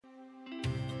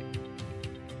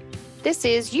This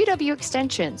is UW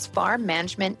Extension's Farm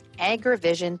Management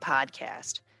AgriVision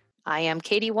podcast. I am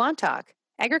Katie Wantock,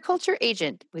 Agriculture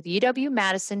Agent with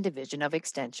UW-Madison Division of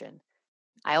Extension.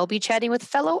 I will be chatting with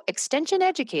fellow Extension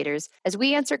educators as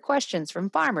we answer questions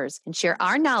from farmers and share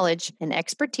our knowledge and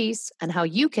expertise on how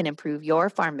you can improve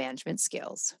your farm management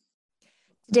skills.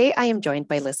 Today, I am joined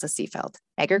by Lissa Seefeld,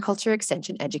 Agriculture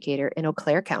Extension Educator in Eau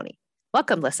Claire County.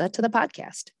 Welcome, Lissa, to the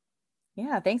podcast.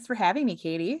 Yeah, thanks for having me,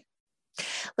 Katie.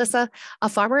 Lissa, a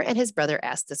farmer and his brother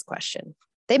asked this question.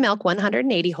 They milk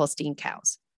 180 Holstein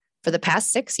cows. For the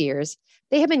past 6 years,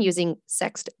 they have been using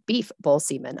sexed beef bull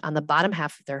semen on the bottom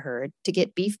half of their herd to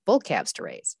get beef bull calves to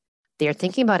raise. They are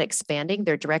thinking about expanding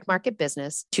their direct market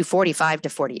business to 45 to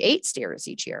 48 steers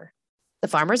each year. The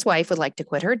farmer's wife would like to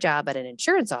quit her job at an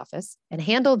insurance office and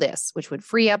handle this, which would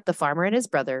free up the farmer and his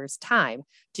brother's time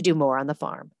to do more on the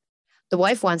farm. The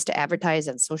wife wants to advertise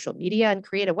on social media and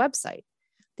create a website.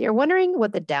 They are wondering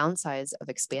what the downsides of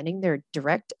expanding their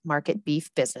direct market beef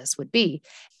business would be.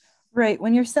 Right.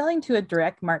 When you're selling to a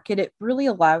direct market, it really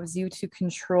allows you to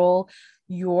control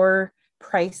your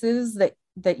prices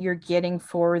that you're getting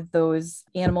for those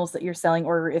animals that you're selling,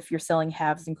 or if you're selling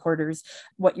halves and quarters,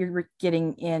 what you're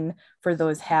getting in for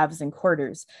those halves and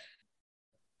quarters.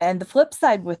 And the flip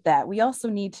side with that, we also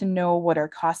need to know what our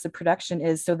cost of production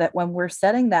is so that when we're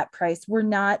setting that price, we're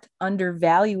not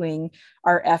undervaluing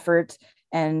our effort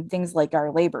and things like our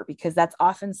labor, because that's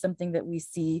often something that we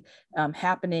see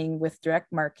happening with direct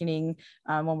marketing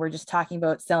when we're just talking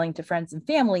about selling to friends and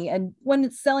family. And when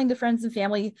it's selling to friends and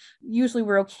family, usually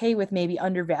we're okay with maybe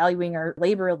undervaluing our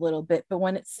labor a little bit. But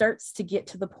when it starts to get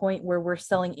to the point where we're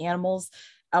selling animals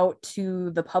out to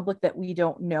the public that we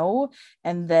don't know,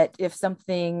 and that if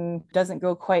something doesn't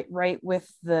go quite right with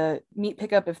the meat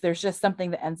pickup, if there's just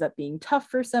something that ends up being tough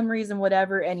for some reason,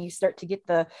 whatever, and you start to get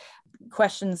the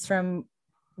questions from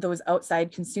those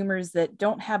outside consumers that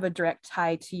don't have a direct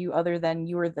tie to you other than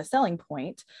you are the selling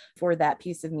point for that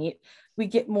piece of meat, we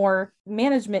get more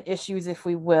management issues, if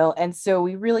we will. And so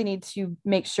we really need to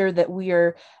make sure that we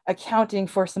are accounting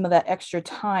for some of that extra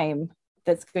time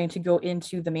that's going to go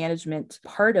into the management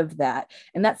part of that.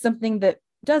 And that's something that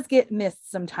does get missed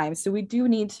sometimes. So we do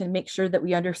need to make sure that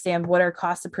we understand what our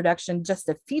cost of production just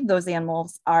to feed those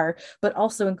animals are, but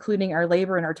also including our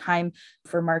labor and our time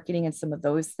for marketing and some of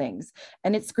those things.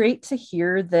 And it's great to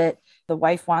hear that the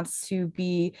wife wants to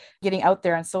be getting out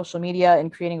there on social media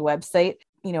and creating a website.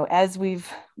 You know, as we've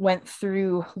went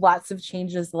through lots of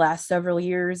changes the last several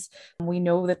years, we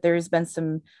know that there's been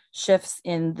some shifts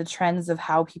in the trends of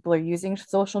how people are using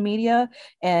social media.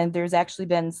 And there's actually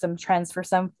been some trends for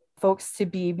some folks to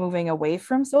be moving away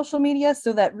from social media.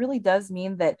 So that really does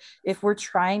mean that if we're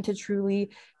trying to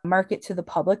truly market to the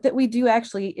public, that we do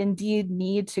actually indeed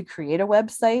need to create a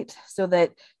website, so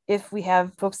that if we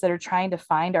have folks that are trying to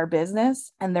find our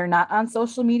business and they're not on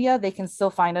social media, they can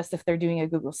still find us if they're doing a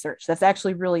Google search. That's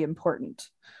actually really important.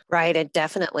 Right, and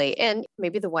definitely. And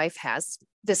maybe the wife has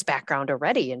this background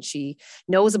already and she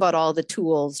knows about all the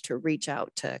tools to reach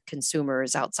out to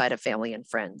consumers outside of family and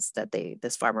friends that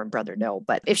this farmer and brother know.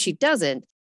 But if she doesn't,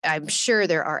 I'm sure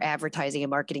there are advertising and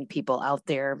marketing people out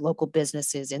there, local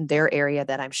businesses in their area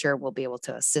that I'm sure will be able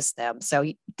to assist them. So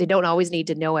they don't always need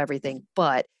to know everything,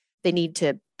 but they need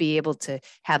to be able to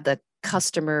have the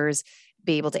customers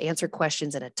be able to answer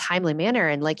questions in a timely manner.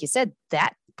 And like you said,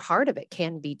 that part of it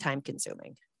can be time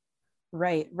consuming.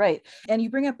 Right. And you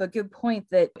bring up a good point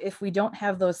that if we don't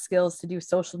have those skills to do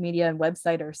social media and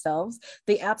website ourselves,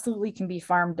 they absolutely can be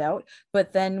farmed out.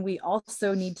 But then we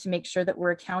also need to make sure that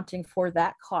we're accounting for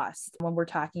that cost when we're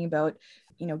talking about,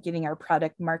 getting our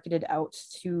product marketed out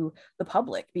to the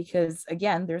public, because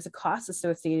again, there's a cost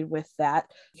associated with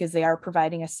that because they are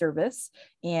providing a service,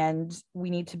 and we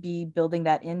need to be building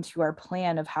that into our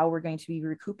plan of how we're going to be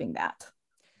recouping that.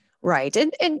 Right.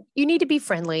 And you need to be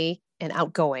friendly and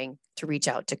outgoing to reach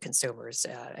out to consumers.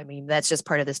 That's just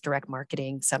part of this direct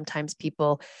marketing. Sometimes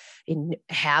people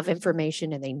have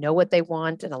information and they know what they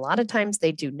want, and a lot of times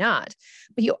they do not.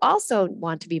 But you also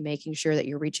want to be making sure that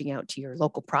you're reaching out to your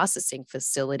local processing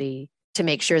facility to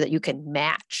make sure that you can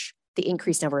match the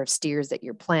increased number of steers that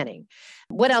you're planning.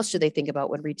 What else should they think about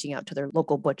when reaching out to their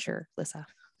local butcher, Lissa?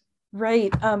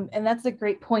 Right. And that's a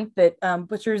great point that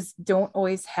butchers don't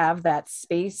always have that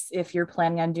space if you're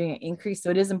planning on doing an increase. So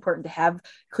it is important to have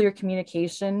clear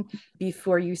communication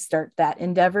before you start that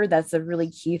endeavor. That's a really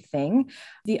key thing.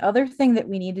 The other thing that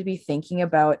we need to be thinking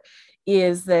about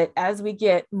is that as we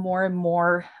get more and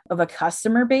more of a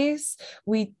customer base,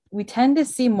 we tend to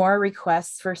see more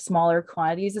requests for smaller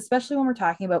quantities, especially when we're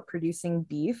talking about producing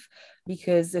beef,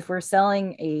 because if we're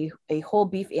selling a whole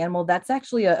beef animal, that's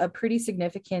actually a pretty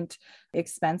significant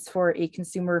expense for a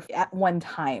consumer at one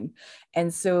time.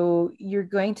 And so you're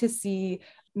going to see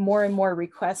more and more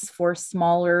requests for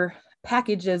smaller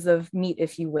packages of meat,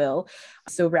 if you will.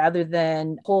 So rather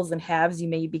than wholes and halves, you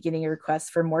may be getting a request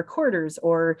for more quarters,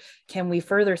 or can we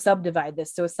further subdivide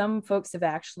this? So some folks have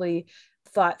actually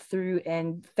thought through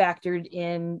and factored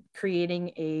in creating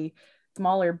a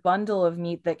smaller bundle of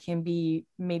meat that can be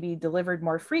maybe delivered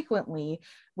more frequently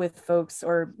with folks,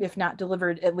 or if not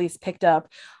delivered, at least picked up.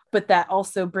 But that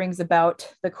also brings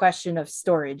about the question of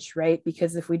storage, right?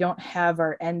 Because if we don't have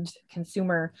our end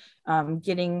consumer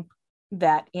getting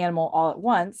that animal all at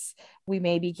once, we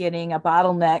may be getting a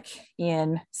bottleneck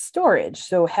in storage.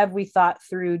 So have we thought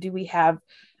through, do we have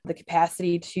the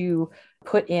capacity to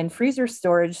put in freezer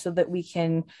storage so that we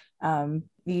can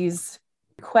these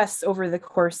requests over the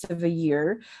course of a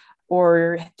year?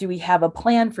 Or do we have a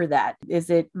plan for that? Is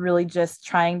it really just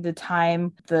trying to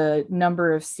time the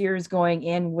number of sears going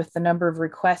in with the number of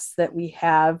requests that we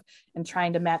have and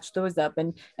trying to match those up?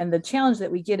 And the challenge that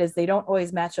we get is they don't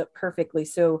always match up perfectly.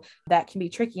 So that can be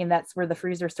tricky. And that's where the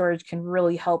freezer storage can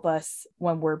really help us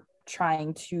when we're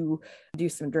trying to do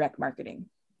some direct marketing.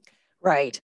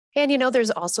 Right. And,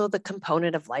 there's also the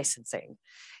component of licensing.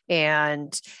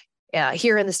 And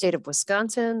here in the state of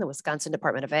Wisconsin, the Wisconsin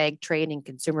Department of Ag, Trade, and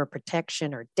Consumer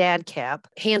Protection, or DADCAP,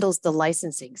 handles the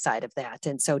licensing side of that.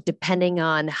 And so depending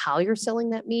on how you're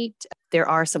selling that meat, there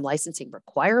are some licensing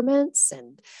requirements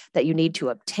and that you need to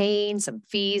obtain, some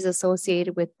fees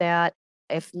associated with that.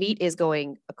 If meat is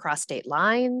going across state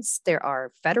lines, there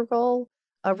are federal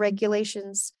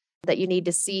regulations that you need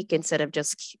to seek instead of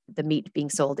just the meat being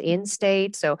sold in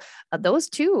state. So those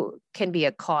too can be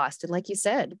a cost. And like you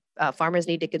said, farmers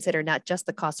need to consider not just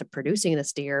the cost of producing the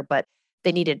steer, but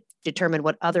they need to determine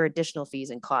what other additional fees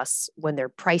and costs when they're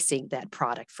pricing that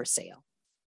product for sale.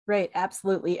 Right,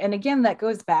 absolutely. And again, that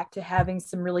goes back to having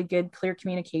some really good, clear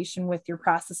communication with your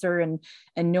processor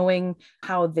and knowing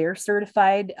how they're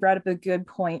certified. Brought up a good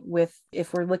point with,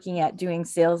 if we're looking at doing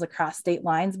sales across state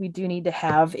lines, we do need to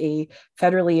have a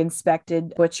federally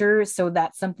inspected butcher. So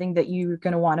that's something that you're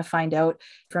going to want to find out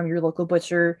from your local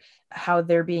butcher, how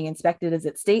they're being inspected. Is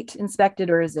it state inspected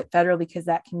or is it federal? Because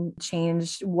that can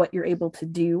change what you're able to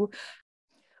do.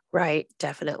 Right,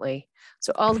 definitely.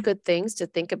 So all the good things to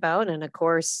think about. And of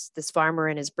course, this farmer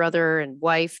and his brother and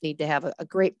wife need to have a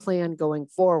great plan going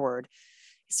forward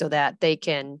so that they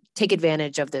can take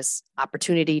advantage of this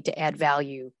opportunity to add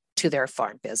value to their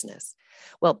farm business.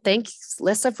 Well, thanks,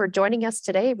 Lissa, for joining us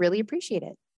today. Really appreciate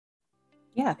it.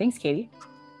 Yeah, thanks, Katie.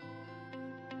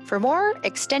 For more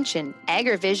Extension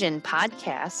AgriVision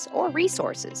podcasts or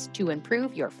resources to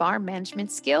improve your farm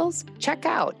management skills, check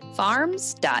out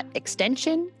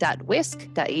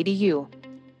farms.extension.wisc.edu.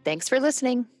 Thanks for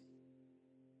listening.